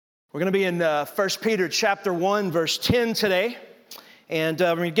We're going to be in 1 Peter chapter 1, verse 10 today, and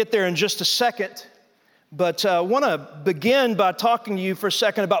we're going to get there in just a second. But I want to begin by talking to you for a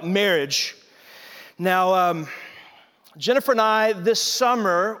second about marriage. Now, Jennifer and I this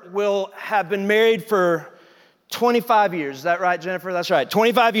summer will have been married for 25 years. Is that right, Jennifer? That's right,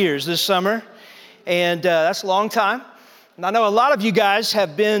 25 years this summer, and that's a long time. And I know a lot of you guys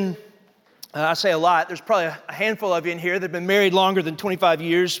have been, I say a lot, there's probably a handful of you in here that have been married longer than 25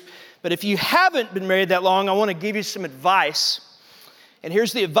 years. But if you haven't been married that long, I want to give you some advice. And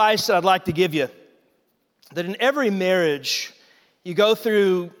here's the advice that I'd like to give you. That in every marriage, you go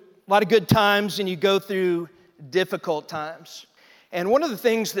through a lot of good times and you go through difficult times. And one of the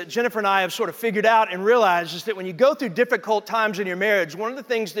things that Jennifer and I have sort of figured out and realized is that when you go through difficult times in your marriage, one of the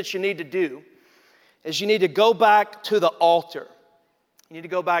things that you need to do is you need to go back to the altar. You need to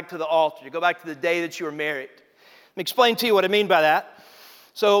go back to the altar. You go back to the day that you were married. Let me explain to you what I mean by that.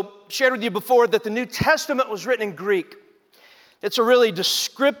 So, shared with you before that the New Testament was written in Greek. It's a really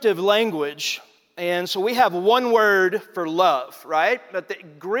descriptive language. And so we have one word for love, right? But the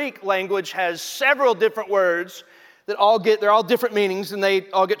Greek language has several different words that they're all different meanings, and they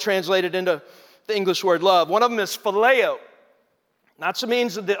all get translated into the English word love. One of them is phileo. That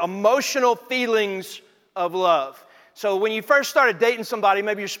means the emotional feelings of love. So when you first started dating somebody,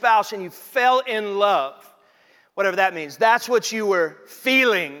 maybe your spouse, and you fell in love, whatever that means, that's what you were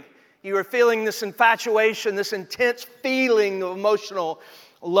feeling. You were feeling this infatuation, this intense feeling of emotional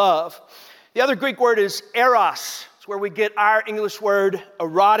love. The other Greek word is eros. It's where we get our English word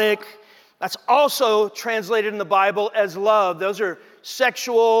erotic. That's also translated in the Bible as love. Those are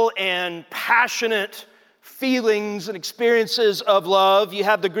sexual and passionate feelings and experiences of love. You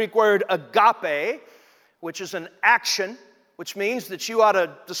have the Greek word agape, which is an action, which means that you ought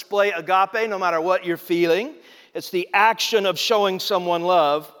to display agape no matter what you're feeling. It's the action of showing someone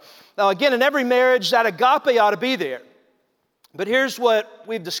love. Now, again, in every marriage, that agape ought to be there. But here's what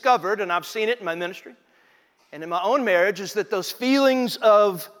we've discovered, and I've seen it in my ministry and in my own marriage, is that those feelings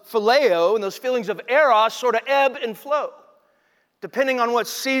of phileo and those feelings of eros sort of ebb and flow, depending on what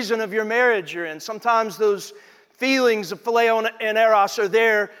season of your marriage you're in. Sometimes those feelings of phileo and eros are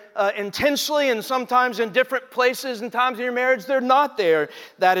there intensely, and sometimes in different places and times in your marriage, they're not there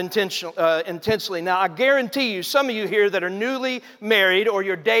that intensely. Now, I guarantee you, some of you here that are newly married or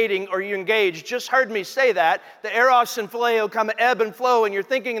you're dating or you're engaged just heard me say that. The eros and phileo kind of ebb and flow, and you're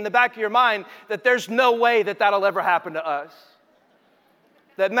thinking in the back of your mind that there's no way that that'll ever happen to us.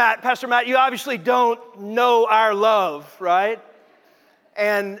 That Pastor Matt, you obviously don't know our love, right?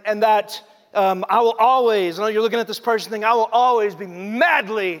 And that I will always, I know you're looking at this person thing, I will always be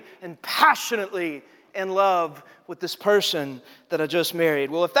madly and passionately in love with this person that I just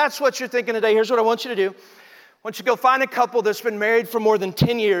married. Well, if that's what you're thinking today, here's what I want you to do. I want you to go find a couple that's been married for more than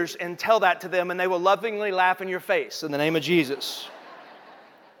 10 years and tell that to them, and they will lovingly laugh in your face in the name of Jesus.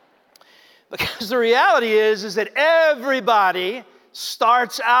 Because the reality is that everybody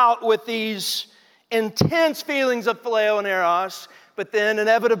starts out with these intense feelings of phileo and eros, but then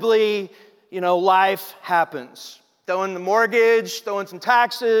inevitably, life happens. Throw in the mortgage, throw in some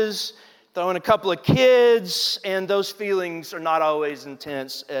taxes, throw in a couple of kids, and those feelings are not always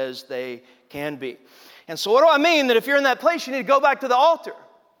intense as they can be. And so what do I mean? That if you're in that place, you need to go back to the altar.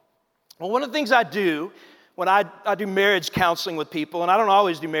 Well, one of the things I do when I do marriage counseling with people, and I don't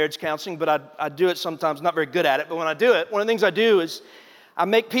always do marriage counseling, but I do it sometimes, not very good at it, but when I do it, one of the things I do is I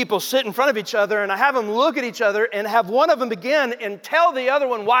make people sit in front of each other, and I have them look at each other and have one of them begin and tell the other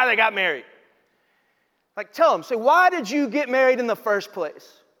one why they got married. Like, tell them, say, why did you get married in the first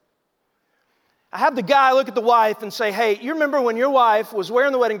place? I have the guy look at the wife and say, hey, you remember when your wife was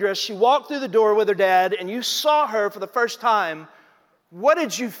wearing the wedding dress, she walked through the door with her dad, and you saw her for the first time. What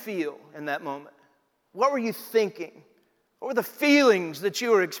did you feel in that moment? What were you thinking? What were the feelings that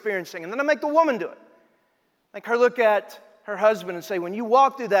you were experiencing? And then I make the woman do it. Make her look at her husband and say, when you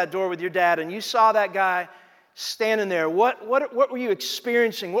walked through that door with your dad and you saw that guy standing there, what were you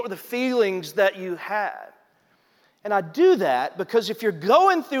experiencing? What were the feelings that you had? And I do that because if you're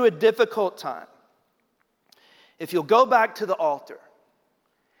going through a difficult time, if you'll go back to the altar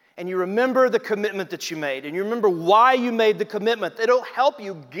and you remember the commitment that you made and you remember why you made the commitment, it'll help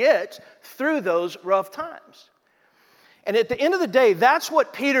you get through those rough times. And at the end of the day, that's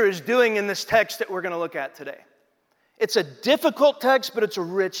what Peter is doing in this text that we're going to look at today. It's a difficult text, but it's a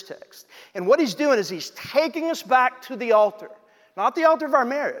rich text. And what he's doing is he's taking us back to the altar. Not the altar of our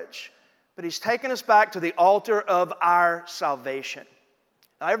marriage, but he's taking us back to the altar of our salvation.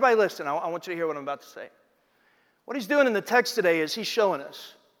 Now, everybody listen, I want you to hear what I'm about to say. What he's doing in the text today is he's showing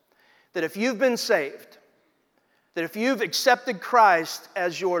us that if you've been saved, that if you've accepted Christ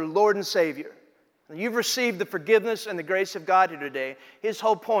as your Lord and Savior, and you've received the forgiveness and the grace of God here today, his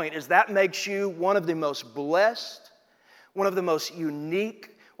whole point is that makes you one of the most blessed, one of the most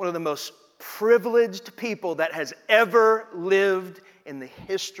unique, one of the most privileged people that has ever lived in the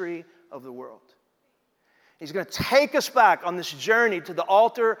history of the world. He's going to take us back on this journey to the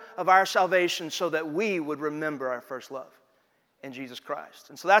altar of our salvation so that we would remember our first love in Jesus Christ.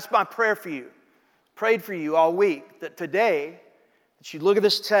 And so that's my prayer for you. Prayed for you all week that today, that you'd look at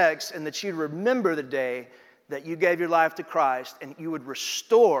this text and that you'd remember the day that you gave your life to Christ and you would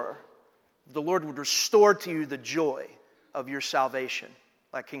restore, the Lord would restore to you the joy of your salvation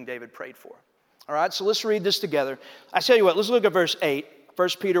like King David prayed for. All right, so let's read this together. I tell you what, let's look at verse 8, 1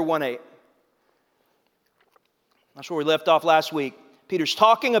 Peter 1:8. That's where we left off last week. Peter's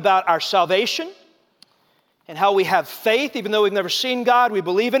talking about our salvation and how we have faith. Even though we've never seen God, we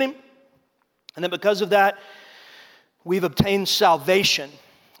believe in him. And then because of that, we've obtained salvation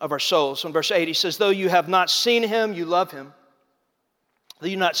of our souls. So in verse 8, he says, though you have not seen him, you love him. Though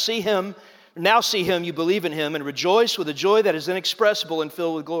you not see him, now see him, you believe in him, and rejoice with a joy that is inexpressible and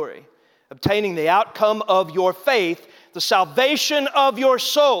filled with glory, obtaining the outcome of your faith, the salvation of your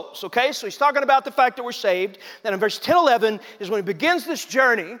souls. Okay, so he's talking about the fact that we're saved. Then in verse 10, 11 is when he begins this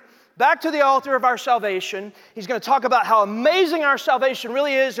journey back to the altar of our salvation. He's going to talk about how amazing our salvation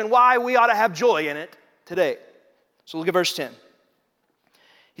really is and why we ought to have joy in it today. So look at verse 10.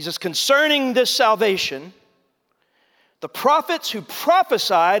 He says, concerning this salvation, the prophets who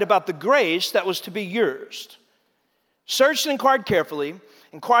prophesied about the grace that was to be yours searched and inquired carefully,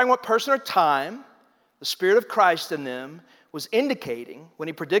 inquiring what person or time the Spirit of Christ in them was indicating when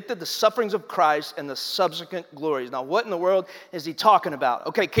he predicted the sufferings of Christ and the subsequent glories. Now, what in the world is he talking about?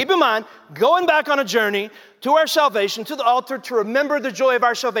 Okay, keep in mind, going back on a journey to our salvation, to the altar, to remember the joy of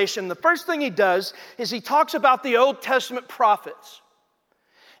our salvation. The first thing he does is he talks about the Old Testament prophets.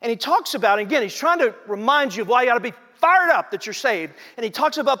 And he talks about, again, he's trying to remind you of why you ought to be fired up that you're saved. And he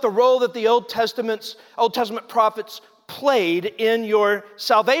talks about the role that the Old Testament prophets played in your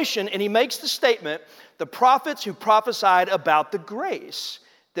salvation. And he makes the statement, the prophets who prophesied about the grace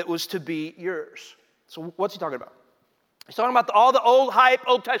that was to be yours. So what's he talking about? He's talking about all the old hype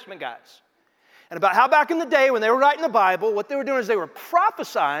Old Testament guys. And about how back in the day when they were writing the Bible, what they were doing is they were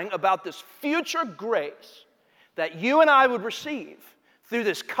prophesying about this future grace that you and I would receive through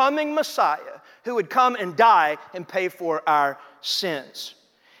this coming Messiah who would come and die and pay for our sins.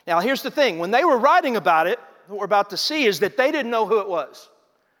 Now here's the thing, when they were writing about it, what we're about to see is that they didn't know who it was.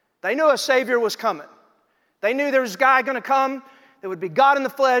 They knew a Savior was coming. They knew there was a guy going to come that would be God in the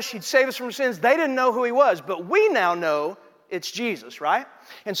flesh. He'd save us from sins. They didn't know who he was, but we now know it's Jesus, right?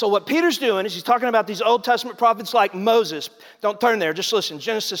 And so what Peter's doing is he's talking about these Old Testament prophets like Moses. Don't turn there, just listen.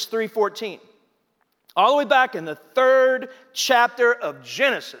 Genesis 3:14. All the way back in the 3rd chapter of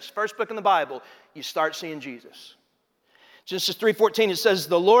Genesis, first book in the Bible, you start seeing Jesus. Genesis 3:14, it says,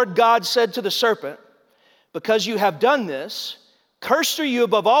 the Lord God said to the serpent, because you have done this, cursed are you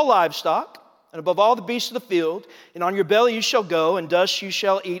above all livestock, and above all the beasts of the field, and on your belly you shall go, and dust you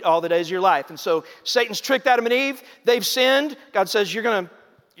shall eat all the days of your life. And so Satan's tricked Adam and Eve. They've sinned. God says, you're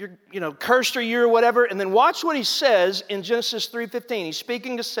cursed are you or whatever. And then watch what he says in Genesis 3:15. He's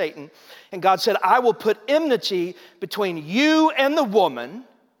speaking to Satan, and God said, I will put enmity between you and the woman,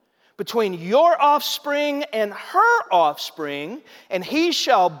 between your offspring and her offspring, and he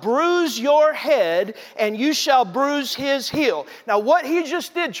shall bruise your head, and you shall bruise his heel. Now, what he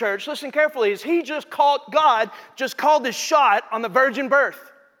just did, church, listen carefully, is God just called his shot on the virgin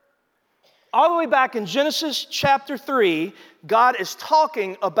birth. All the way back in Genesis chapter 3, God is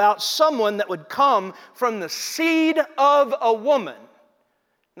talking about someone that would come from the seed of a woman.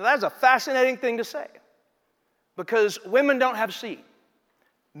 Now, that's a fascinating thing to say, because women don't have seed.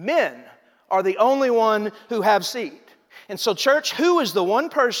 Men are the only one who have seed. And so, church, who is the one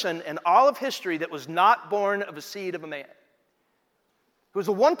person in all of history that was not born of a seed of a man? Who was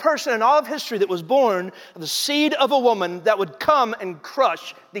the one person in all of history that was born of the seed of a woman that would come and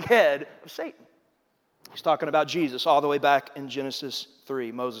crush the head of Satan? He's talking about Jesus all the way back in Genesis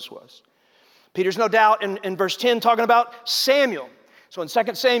 3. Moses was. Peter's no doubt in verse 10 talking about Samuel. So in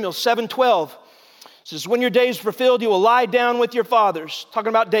 2 Samuel 7:12, it says, when your days are fulfilled, you will lie down with your fathers. Talking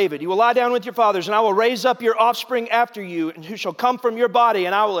about David. You will lie down with your fathers, and I will raise up your offspring after you, and who shall come from your body,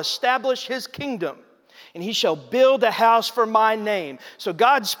 and I will establish his kingdom. And he shall build a house for my name. So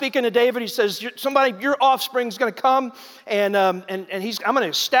God's speaking to David. He says, your offspring is going to come, and I'm going to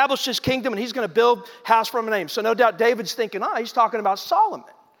establish his kingdom, and he's going to build a house for my name. So no doubt David's thinking, he's talking about Solomon,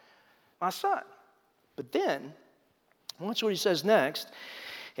 my son. But then, watch what he says next.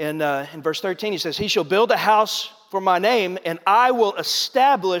 In verse 13, he says, he shall build a house for my name, and I will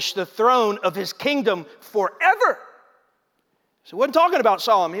establish the throne of his kingdom forever. So he wasn't talking about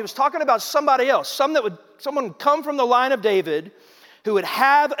Solomon. He was talking about somebody else. Someone would come from the line of David who would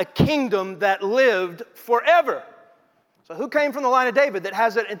have a kingdom that lived forever. So who came from the line of David that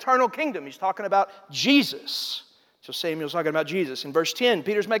has an eternal kingdom? He's talking about Jesus. So Samuel's talking about Jesus. In verse 10,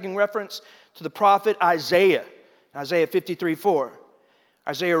 Peter's making reference to the prophet Isaiah. Isaiah 53:4.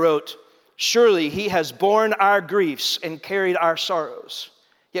 Isaiah wrote, "Surely he has borne our griefs and carried our sorrows,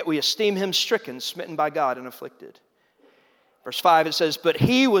 yet we esteem him stricken, smitten by God, and afflicted." Verse 5, it says, "But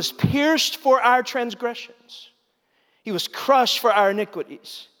he was pierced for our transgressions. He was crushed for our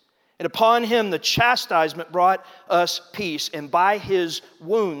iniquities. And upon him the chastisement brought us peace, and by his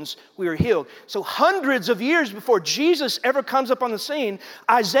wounds we are healed." So hundreds of years before Jesus ever comes up on the scene,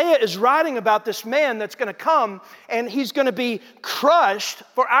 Isaiah is writing about this man that's going to come, and he's going to be crushed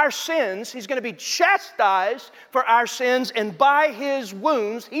for our sins. He's going to be chastised for our sins, and by his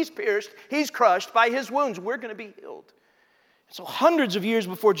wounds, he's pierced, he's crushed. By his wounds, we're going to be healed. So hundreds of years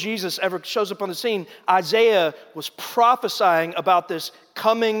before Jesus ever shows up on the scene, Isaiah was prophesying about this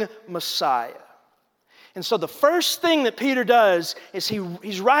coming Messiah. And so the first thing that Peter does is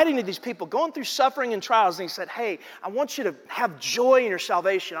he's writing to these people going through suffering and trials, and he said, hey, I want you to have joy in your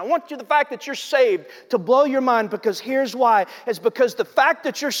salvation. I want you, the fact that you're saved, to blow your mind, because here's why. It's because the fact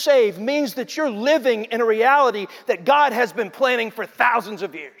that you're saved means that you're living in a reality that God has been planning for thousands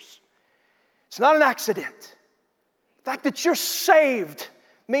of years. It's not an accident. The fact that you're saved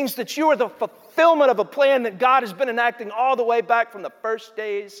means that you are the fulfillment of a plan that God has been enacting all the way back from the first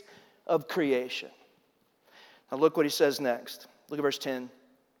days of creation. Now look what he says next. Look at verse 10.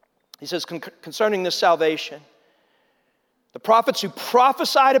 He says, concerning this salvation, the prophets who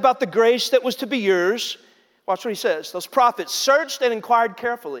prophesied about the grace that was to be yours, watch what he says. Those prophets searched and inquired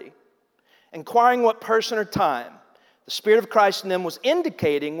carefully, inquiring what person or time the Spirit of Christ in them was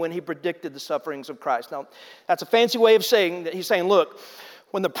indicating when he predicted the sufferings of Christ. Now, that's a fancy way of saying that he's saying, look,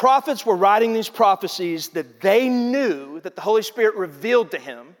 when the prophets were writing these prophecies that they knew that the Holy Spirit revealed to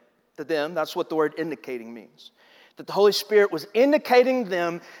them, that's what the word indicating means. That the Holy Spirit was indicating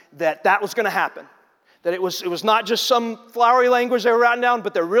them that that was going to happen. That it was not just some flowery language they were writing down,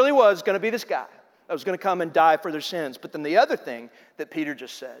 but there really was going to be this guy that was going to come and die for their sins. But then the other thing that Peter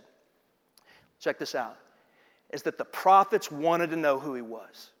just said, check this out, is that the prophets wanted to know who he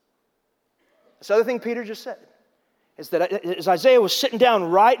was. This other thing Peter just said is that as Isaiah was sitting down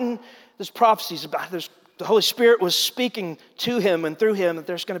writing these prophecies about this, the Holy Spirit was speaking to him and through him that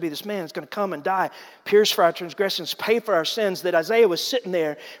there's going to be this man that's going to come and die, pierce for our transgressions, pay for our sins, that Isaiah was sitting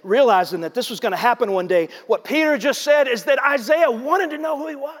there realizing that this was going to happen one day. What Peter just said is that Isaiah wanted to know who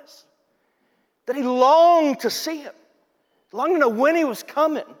he was, that he longed to see him, longed to know when he was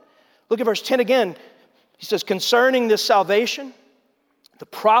coming. Look at verse 10 again. He says, concerning this salvation, the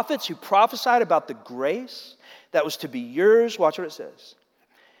prophets who prophesied about the grace that was to be yours, watch what it says.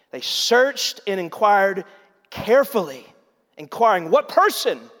 They searched and inquired carefully, inquiring what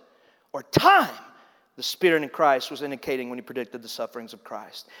person or time the Spirit in Christ was indicating when he predicted the sufferings of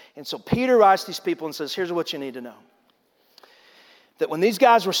Christ. And so Peter writes to these people and says, here's what you need to know. That when these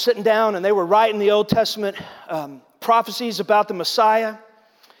guys were sitting down and they were writing the Old Testament prophecies about the Messiah,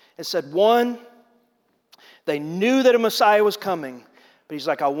 it said, one, they knew that a Messiah was coming, but he's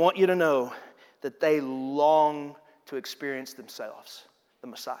like, I want you to know that they long to experience themselves the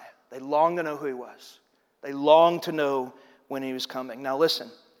Messiah. They long to know who he was. They long to know when he was coming. Now listen,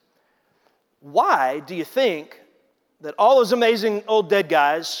 why do you think that all those amazing old dead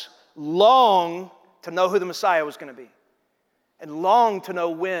guys long to know who the Messiah was going to be and long to know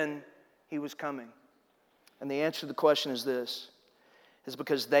when he was coming? And the answer to the question is this. Is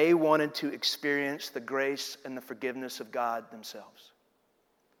because they wanted to experience the grace and the forgiveness of God themselves.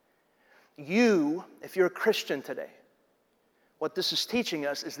 You, if you're a Christian today, what this is teaching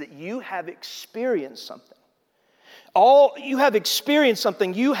us is that you have experienced something. You have experienced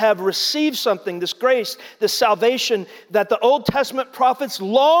something. You have received something, this grace, this salvation that the Old Testament prophets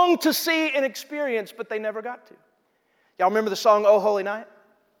longed to see and experience, but they never got to. Y'all remember the song, Oh Holy Night?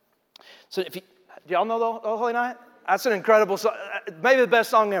 So do y'all know the Oh Holy Night? That's an incredible song, maybe the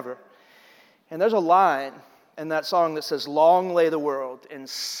best song ever. And there's a line in that song that says, long lay the world in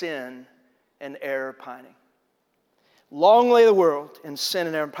sin and error pining. Long lay the world in sin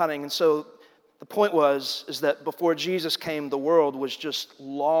and error pining. And so the point is that before Jesus came, the world was just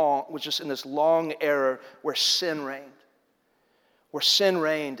in this long era where sin reigned. Where sin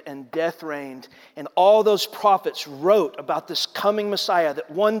reigned and death reigned. And all those prophets wrote about this coming Messiah,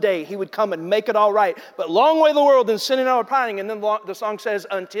 that one day he would come and make it all right. But long lay the world in sin and error pining. And then the song says,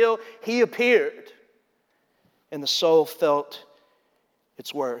 until he appeared. and the soul felt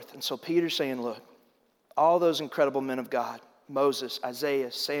its worth. And so Peter's saying, look, all those incredible men of God, Moses,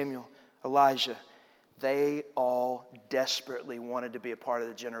 Isaiah, Samuel, Elijah, they all desperately wanted to be a part of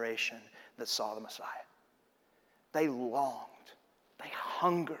the generation that saw the Messiah. They longed, they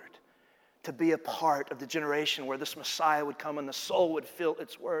hungered to be a part of the generation where this Messiah would come and the soul would feel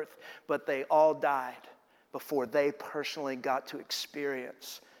its worth, but they all died before they personally got to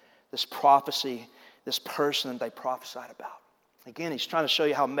experience this prophecy, this person that they prophesied about. Again, he's trying to show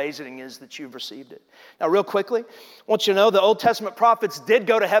you how amazing it is that you've received it. Now, real quickly, I want you to know the Old Testament prophets did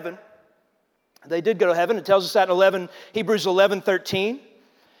go to heaven. They did go to heaven. It tells us that in Hebrews 11:13.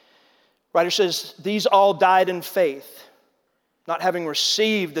 Writer says, these all died in faith, not having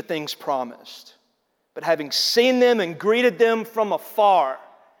received the things promised, but having seen them and greeted them from afar.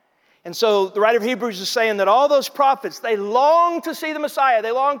 And so the writer of Hebrews is saying that all those prophets, they longed to see the Messiah.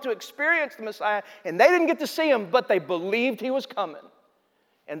 They longed to experience the Messiah, and they didn't get to see him, but they believed he was coming.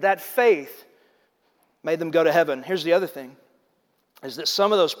 And that faith made them go to heaven. Here's the other thing, is that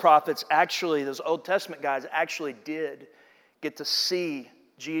some of those prophets actually, those Old Testament guys actually did get to see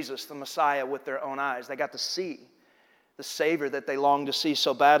Jesus, the Messiah, with their own eyes. They got to see the Savior that they longed to see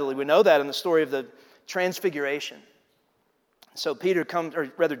so badly. We know that in the story of the Transfiguration. So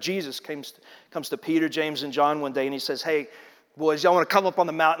Jesus comes to Peter, James, and John one day, and he says, hey, boys, y'all want to come up on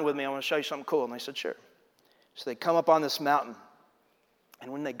the mountain with me? I want to show you something cool. And they said, sure. So they come up on this mountain.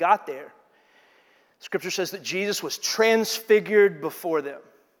 And when they got there, Scripture says that Jesus was transfigured before them.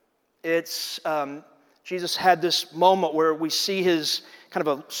 Jesus had this moment where we see his kind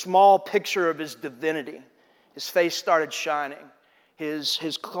of a small picture of his divinity. His face started shining.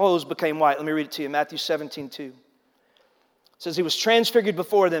 His clothes became white. Let me read it to you. Matthew 17:2. It says he was transfigured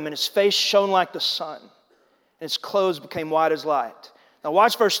before them, and his face shone like the sun, and his clothes became white as light. Now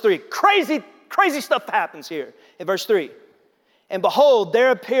watch verse 3. Crazy stuff happens here in verse 3. And behold,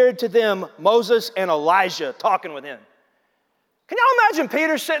 there appeared to them Moses and Elijah talking with him. Can y'all imagine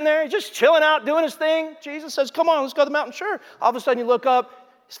Peter sitting there, just chilling out, doing his thing? Jesus says, come on, let's go to the mountain. Sure. All of a sudden you look up,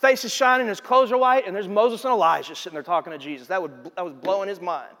 his face is shining, his clothes are white, and there's Moses and Elijah sitting there talking to Jesus. That was blowing his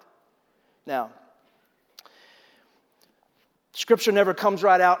mind. Now, Scripture never comes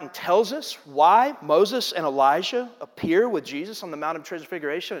right out and tells us why Moses and Elijah appear with Jesus on the Mount of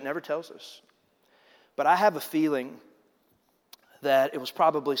Transfiguration. It never tells us. But I have a feeling that it was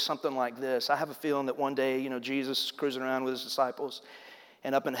probably something like this. I have a feeling that one day, Jesus is cruising around with his disciples,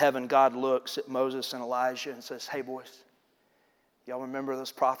 and up in heaven, God looks at Moses and Elijah and says, hey, boys, y'all remember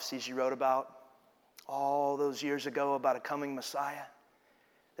those prophecies you wrote about all those years ago about a coming Messiah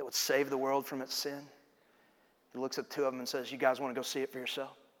that would save the world from its sin? He looks at two of them and says, you guys want to go see it for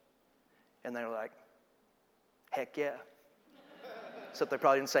yourself? And they're like, heck yeah. Except they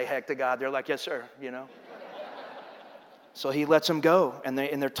probably didn't say heck to God. They're like, yes, sir, So he lets them go, and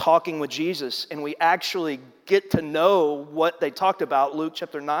they're talking with Jesus, and we actually get to know what they talked about. Luke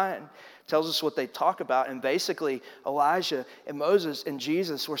chapter 9 tells us what they talk about, and basically Elijah and Moses and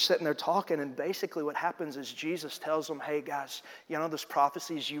Jesus were sitting there talking, and basically what happens is Jesus tells them, hey guys, those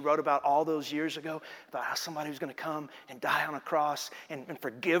prophecies you wrote about all those years ago about how somebody was going to come and die on a cross and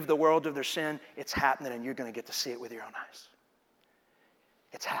forgive the world of their sin, it's happening, and you're going to get to see it with your own eyes.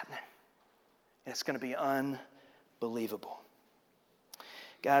 It's happening, and it's going to be unbelievable.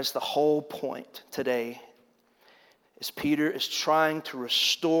 Guys, the whole point today is Peter is trying to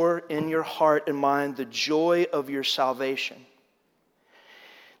restore in your heart and mind the joy of your salvation.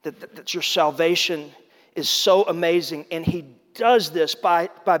 That your salvation is so amazing, and he does this by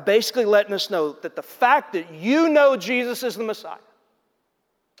basically letting us know that the fact that you know Jesus is the Messiah,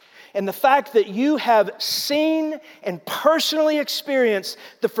 and the fact that you have seen and personally experienced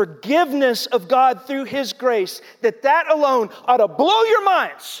the forgiveness of God through his grace, that alone ought to blow your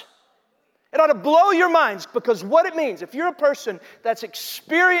minds. It ought to blow your minds, because what it means, if you're a person that's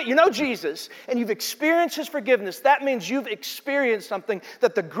experienced, Jesus, and you've experienced his forgiveness, that means you've experienced something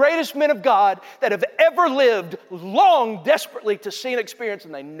that the greatest men of God that have ever lived longed desperately to see and experience,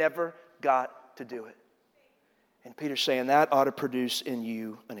 and they never got to do it. And Peter's saying that ought to produce in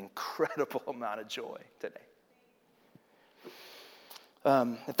you an incredible amount of joy today.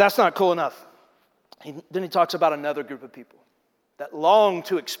 If that's not cool enough, then he talks about another group of people that long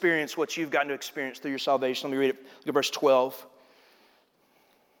to experience what you've gotten to experience through your salvation. Let me read it. Look at verse 12.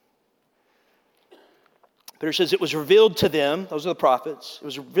 Peter says, it was revealed to them, those are the prophets, it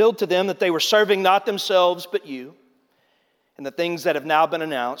was revealed to them that they were serving not themselves but you, and the things that have now been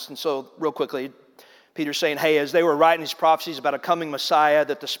announced. And so, real quickly, Peter's saying, hey, as they were writing these prophecies about a coming Messiah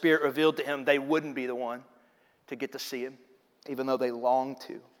that the Spirit revealed to him, they wouldn't be the one to get to see him, even though they longed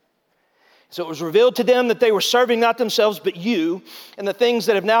to. So it was revealed to them that they were serving not themselves but you, and the things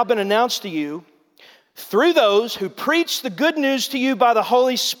that have now been announced to you through those who preach the good news to you by the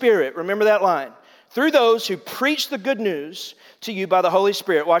Holy Spirit. Remember that line. Through those who preach the good news to you by the Holy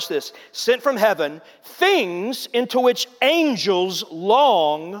Spirit. Watch this. Sent from heaven, things into which angels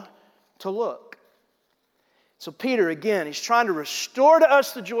long to look. So Peter, again, he's trying to restore to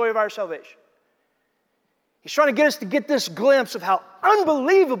us the joy of our salvation. He's trying to get us to get this glimpse of how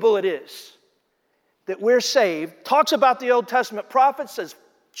unbelievable it is that we're saved. Talks about the Old Testament prophets, says,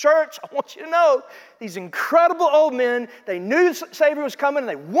 church, I want you to know, these incredible old men, they knew the Savior was coming, and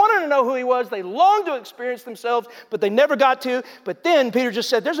they wanted to know who He was. They longed to experience themselves, but they never got to. But then Peter just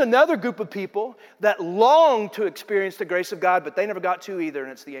said, there's another group of people that long to experience the grace of God, but they never got to either,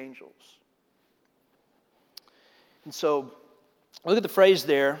 and it's the angels. And so, look at the phrase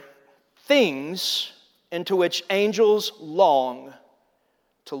there, things into which angels long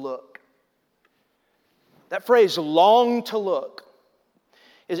to look. That phrase, long to look,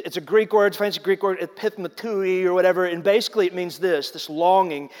 it's a Greek word, fancy Greek word, epithmetui or whatever, and basically it means this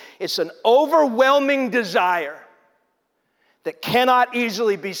longing. It's an overwhelming desire that cannot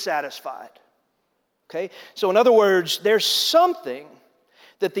easily be satisfied. Okay? So in other words, there's something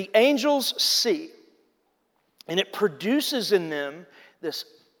that the angels see, and it produces in them this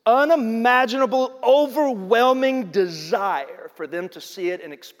unimaginable, overwhelming desire for them to see it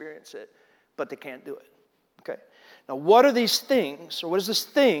and experience it, but they can't do it. Okay? Now, what are these things, or what is this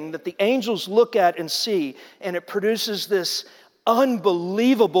thing that the angels look at and see, and it produces this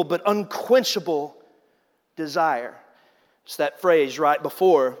unbelievable but unquenchable desire? It's that phrase right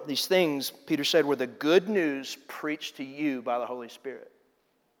before these things, Peter said, were the good news preached to you by the Holy Spirit.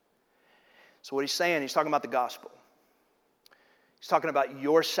 So what he's saying, he's talking about the gospel. He's talking about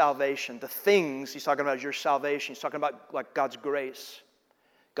your salvation. The things he's talking about is your salvation. He's talking about like God's grace,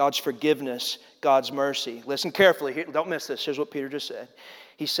 God's forgiveness, God's mercy. Listen carefully. Here, don't miss this. Here's what Peter just said.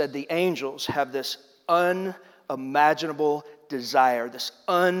 He said the angels have this unimaginable desire, this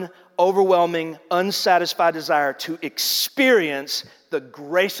overwhelming, unsatisfied desire to experience the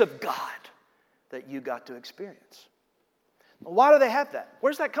grace of God that you got to experience. Why do they have that?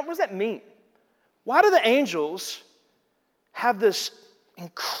 Where does that come? What does that mean? Why do the angels have this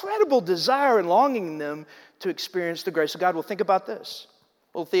incredible desire and longing in them to experience the grace of God? Well, think about this.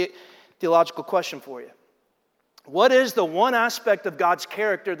 Well, theological question for you. What is the one aspect of God's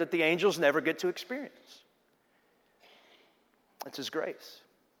character that the angels never get to experience? It's His grace.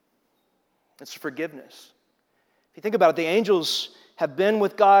 It's forgiveness. If you think about it, the angels have been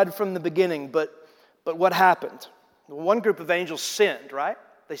with God from the beginning, but what happened? One group of angels sinned, right?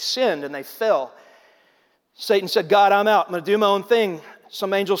 They sinned and they fell. Satan said, God, I'm out. I'm going to do my own thing.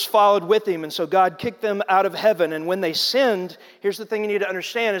 Some angels followed with him, and so God kicked them out of heaven. And when they sinned, here's the thing you need to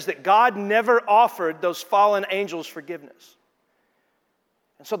understand, is that God never offered those fallen angels forgiveness.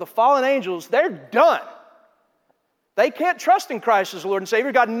 And so the fallen angels, they're done. They can't trust in Christ as Lord and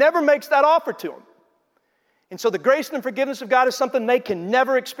Savior. God never makes that offer to them. And so the grace and forgiveness of God is something they can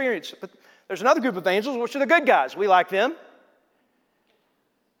never experience. But there's another group of angels, which are the good guys. We like them.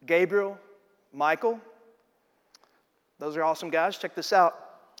 Gabriel, Michael. Those are awesome guys. Check this out.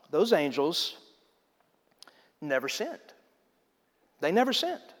 Those angels never sinned. They never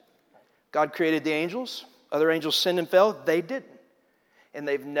sinned. God created the angels. Other angels sinned and fell. They didn't. And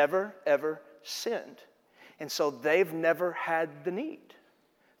they've never, ever sinned. And so they've never had the need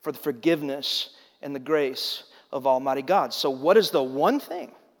for the forgiveness and the grace of Almighty God. So what is the one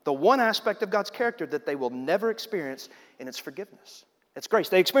thing, the one aspect of God's character that they will never experience? And it's forgiveness. It's grace.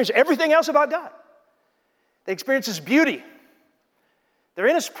 They experience everything else about God. They experience His beauty. They're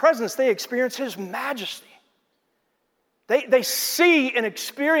in His presence. They experience His majesty. They see and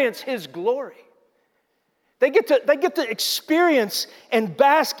experience His glory. They get to experience and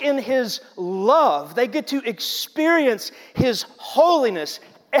bask in His love. They get to experience His holiness,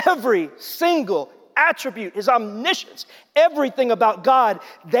 every single attribute, His omniscience, everything about God.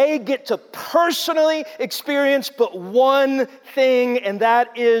 They get to personally experience but one thing, and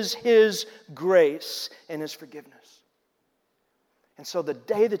that is His grace and His forgiveness. And so the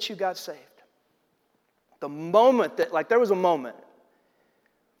day that you got saved, the moment that, like there was a moment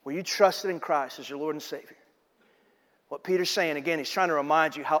where you trusted in Christ as your Lord and Savior. What Peter's saying, again, he's trying to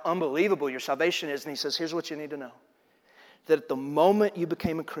remind you how unbelievable your salvation is, and he says, here's what you need to know. That at the moment you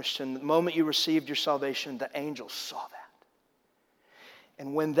became a Christian, the moment you received your salvation, the angels saw that.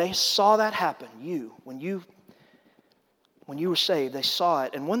 And when they saw that happen, when you were saved, they saw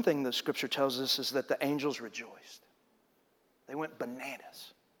it. And one thing the Scripture tells us is that the angels rejoiced. They went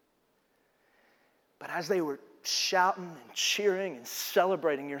bananas. But as they were shouting and cheering and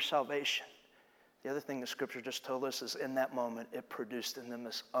celebrating your salvation, The other thing the scripture just told us is in that moment, it produced in them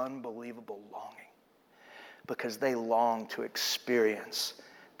this unbelievable longing because they long to experience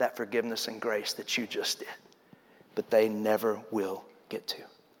that forgiveness and grace that you just did, but they never will get to.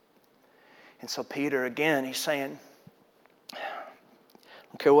 And so Peter, again, he's saying, I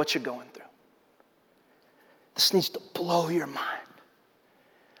don't care what you're going through. This needs to blow your mind.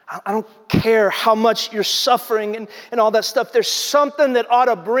 I don't care how much you're suffering and all that stuff. There's something that ought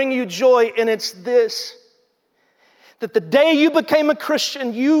to bring you joy, and it's this. That the day you became a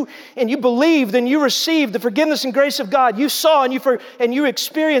Christian, you believed and you received the forgiveness and grace of God. You saw and you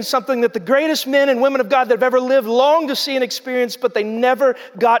experienced something that the greatest men and women of God that have ever lived longed to see and experience, but they never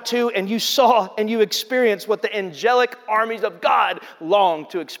got to. And you saw and you experienced what the angelic armies of God long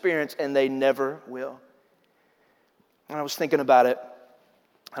to experience, and they never will. And I was thinking about it.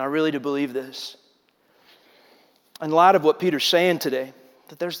 And I really do believe this. In light of what Peter's saying today,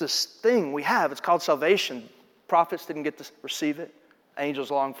 that there's this thing we have, it's called salvation. Prophets didn't get to receive it. Angels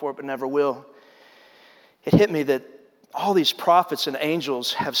long for it, but never will. It hit me that all these prophets and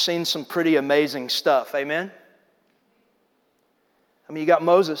angels have seen some pretty amazing stuff. Amen? I mean, you got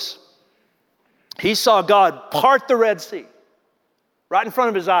Moses. He saw God part the Red Sea right in front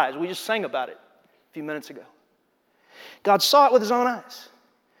of his eyes. We just sang about it a few minutes ago. God saw it with his own eyes.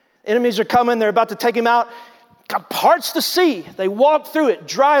 Enemies are coming. They're about to take him out. God parts the sea. They walk through it.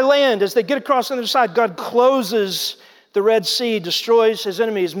 Dry land. As they get across on the other side, God closes the Red Sea, destroys his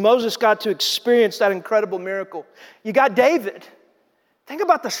enemies. Moses got to experience that incredible miracle. You got David. Think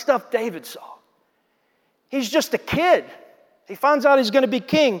about the stuff David saw. He's just a kid. He finds out he's going to be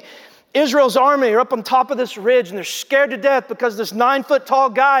king. Israel's army are up on top of this ridge, and they're scared to death because this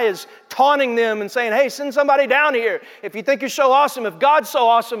 9-foot-tall guy is taunting them and saying, hey, send somebody down here if you think you're so awesome, if God's so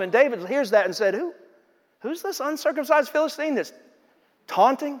awesome. And David hears that and said, who's this uncircumcised Philistine that's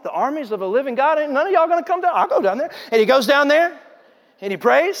taunting the armies of a living God? Ain't none of y'all going to come down? I'll go down there. And he goes down there, and he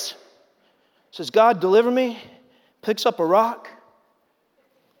prays, says, God, deliver me, picks up a rock,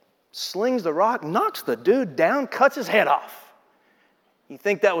 slings the rock, knocks the dude down, cuts his head off. You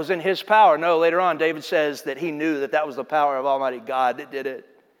think that was in his power? No, later on, David says that he knew that was the power of Almighty God that did it.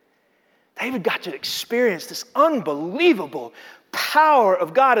 David got to experience this unbelievable power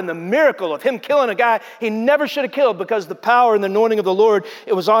of God and the miracle of him killing a guy he never should have killed because the power and the anointing of the Lord,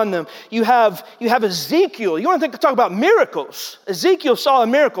 it was on them. You have Ezekiel. You want to talk about miracles. Ezekiel saw a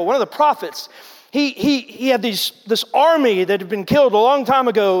miracle, one of the prophets. He had this army that had been killed a long time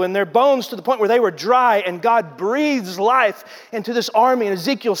ago, and their bones to the point where they were dry, and God breathes life into this army. And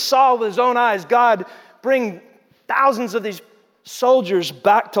Ezekiel saw with his own eyes God bring thousands of these soldiers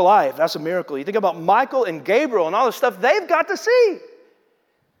back to life. That's a miracle. You think about Michael and Gabriel and all the stuff they've got to see.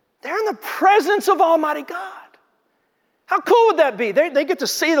 They're in the presence of Almighty God. How cool would that be? They get to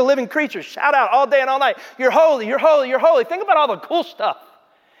see the living creatures shout out all day and all night, you're holy, you're holy, you're holy. Think about all the cool stuff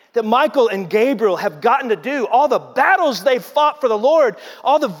that Michael and Gabriel have gotten to do, all the battles they've fought for the Lord,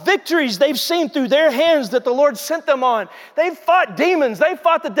 all the victories they've seen through their hands that the Lord sent them on. They've fought demons, they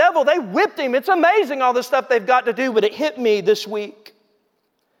fought the devil, they whipped him. It's amazing all the stuff they've got to do, but it hit me this week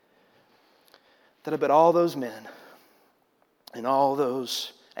that I bet all those men and all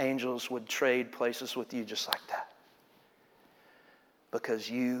those angels would trade places with you just like that. Because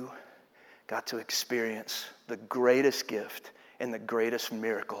you got to experience the greatest gift and the greatest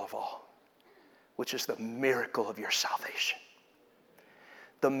miracle of all, which is the miracle of your salvation.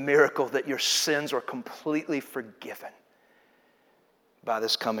 The miracle that your sins were completely forgiven by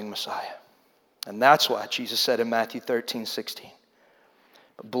this coming Messiah. And that's why Jesus said in Matthew 13:16,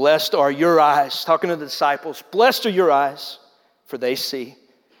 blessed are your eyes, talking to the disciples, blessed are your eyes, for they see,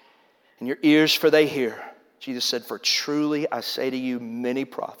 and your ears, for they hear. Jesus said, for truly I say to you, many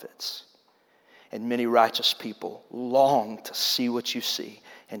prophets and many righteous people long to see what you see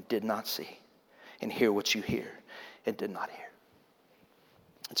and did not see, and hear what you hear and did not hear.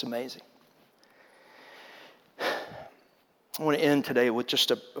 It's amazing. I want to end today with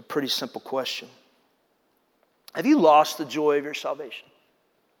just a pretty simple question. Have you lost the joy of your salvation?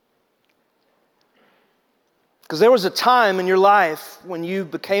 Because there was a time in your life when you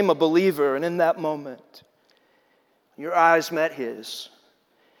became a believer, and in that moment, your eyes met his,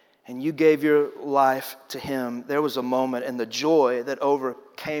 and you gave your life to him. There was a moment, and the joy that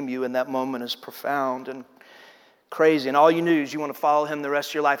overcame you in that moment is profound and crazy. And all you knew is you want to follow him the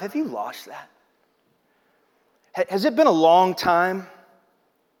rest of your life. Have you lost that? Has it been a long time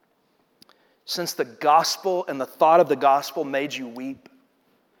since the gospel and the thought of the gospel made you weep?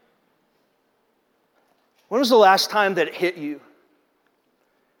 When was the last time that it hit you?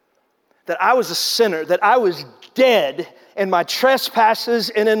 That I was a sinner, that I was dead, in my trespasses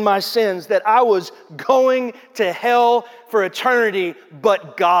and in my sins, that I was going to hell for eternity,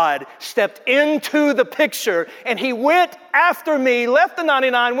 but God stepped into the picture and He went after me, left the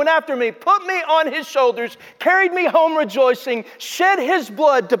 99, went after me, put me on His shoulders, carried me home rejoicing, shed His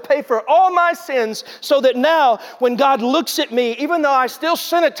blood to pay for all my sins, so that now when God looks at me, even though I still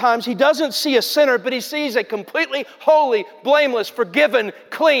sin at times, He doesn't see a sinner, but He sees a completely holy, blameless, forgiven,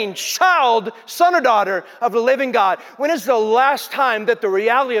 clean child, son or daughter of the living God. When is the last time that the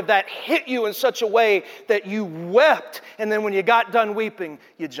reality of that hit you in such a way that you wept, and then when you got done weeping,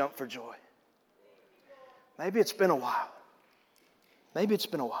 you jumped for joy? Maybe it's been a while. Maybe it's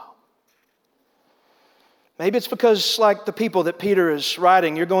been a while. Maybe it's because, like the people that Peter is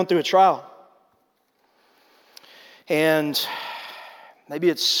writing, you're going through a trial. And maybe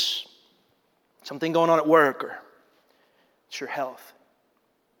it's something going on at work, or it's your health,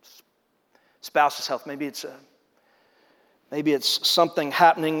 spouse's health. Maybe it's something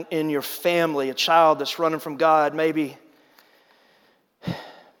happening in your family, a child that's running from God. Maybe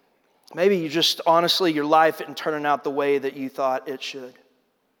you just, honestly, your life isn't turning out the way that you thought it should.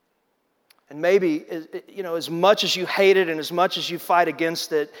 And maybe, as much as you hate it and as much as you fight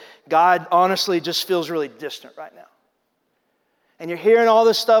against it, God honestly just feels really distant right now. And you're hearing all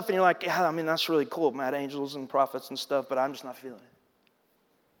this stuff and you're like, yeah, I mean, that's really cool, mad angels and prophets and stuff, but I'm just not feeling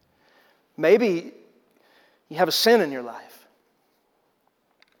it. Maybe you have a sin in your life.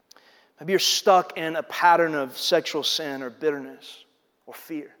 Maybe you're stuck in a pattern of sexual sin or bitterness or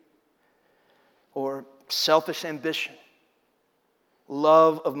fear or selfish ambition,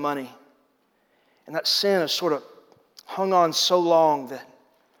 love of money. And that sin has sort of hung on so long that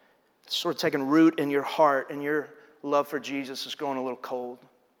it's sort of taken root in your heart, and your love for Jesus is growing a little cold,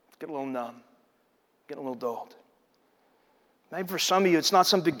 getting a little numb, getting a little dulled. Maybe for some of you, it's not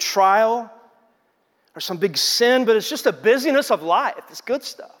some big trial or some big sin, but it's just a busyness of life. It's good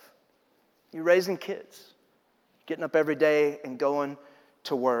stuff. You're raising kids, getting up every day and going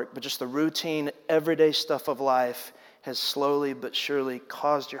to work, but just the routine, everyday stuff of life has slowly but surely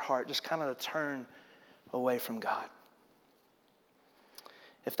caused your heart just kind of to turn away from God.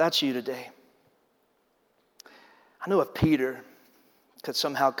 If that's you today, I know if Peter could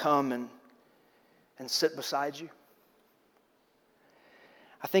somehow come and sit beside you,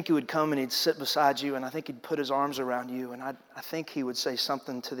 I think he would come and he'd sit beside you, and I think he'd put his arms around you, and I think he would say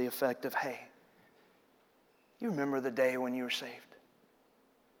something to the effect of, hey, you remember the day when you were saved?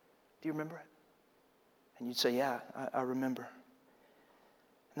 Do you remember it? And you'd say, yeah, I remember.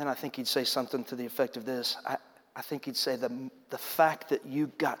 And then I think he'd say something to the effect of this. I think he'd say the fact that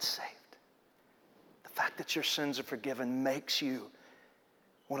you got saved, the fact that your sins are forgiven makes you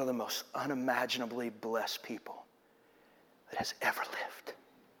one of the most unimaginably blessed people that has ever lived.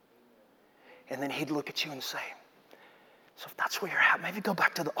 And then he'd look at you and say, so if that's where you're at, maybe go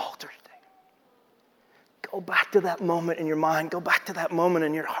back to the altar today. Go back to that moment in your mind. Go back to that moment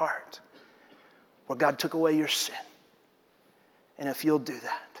in your heart where God took away your sin. And if you'll do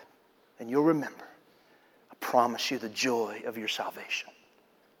that and you'll remember, I promise you the joy of your salvation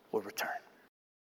will return.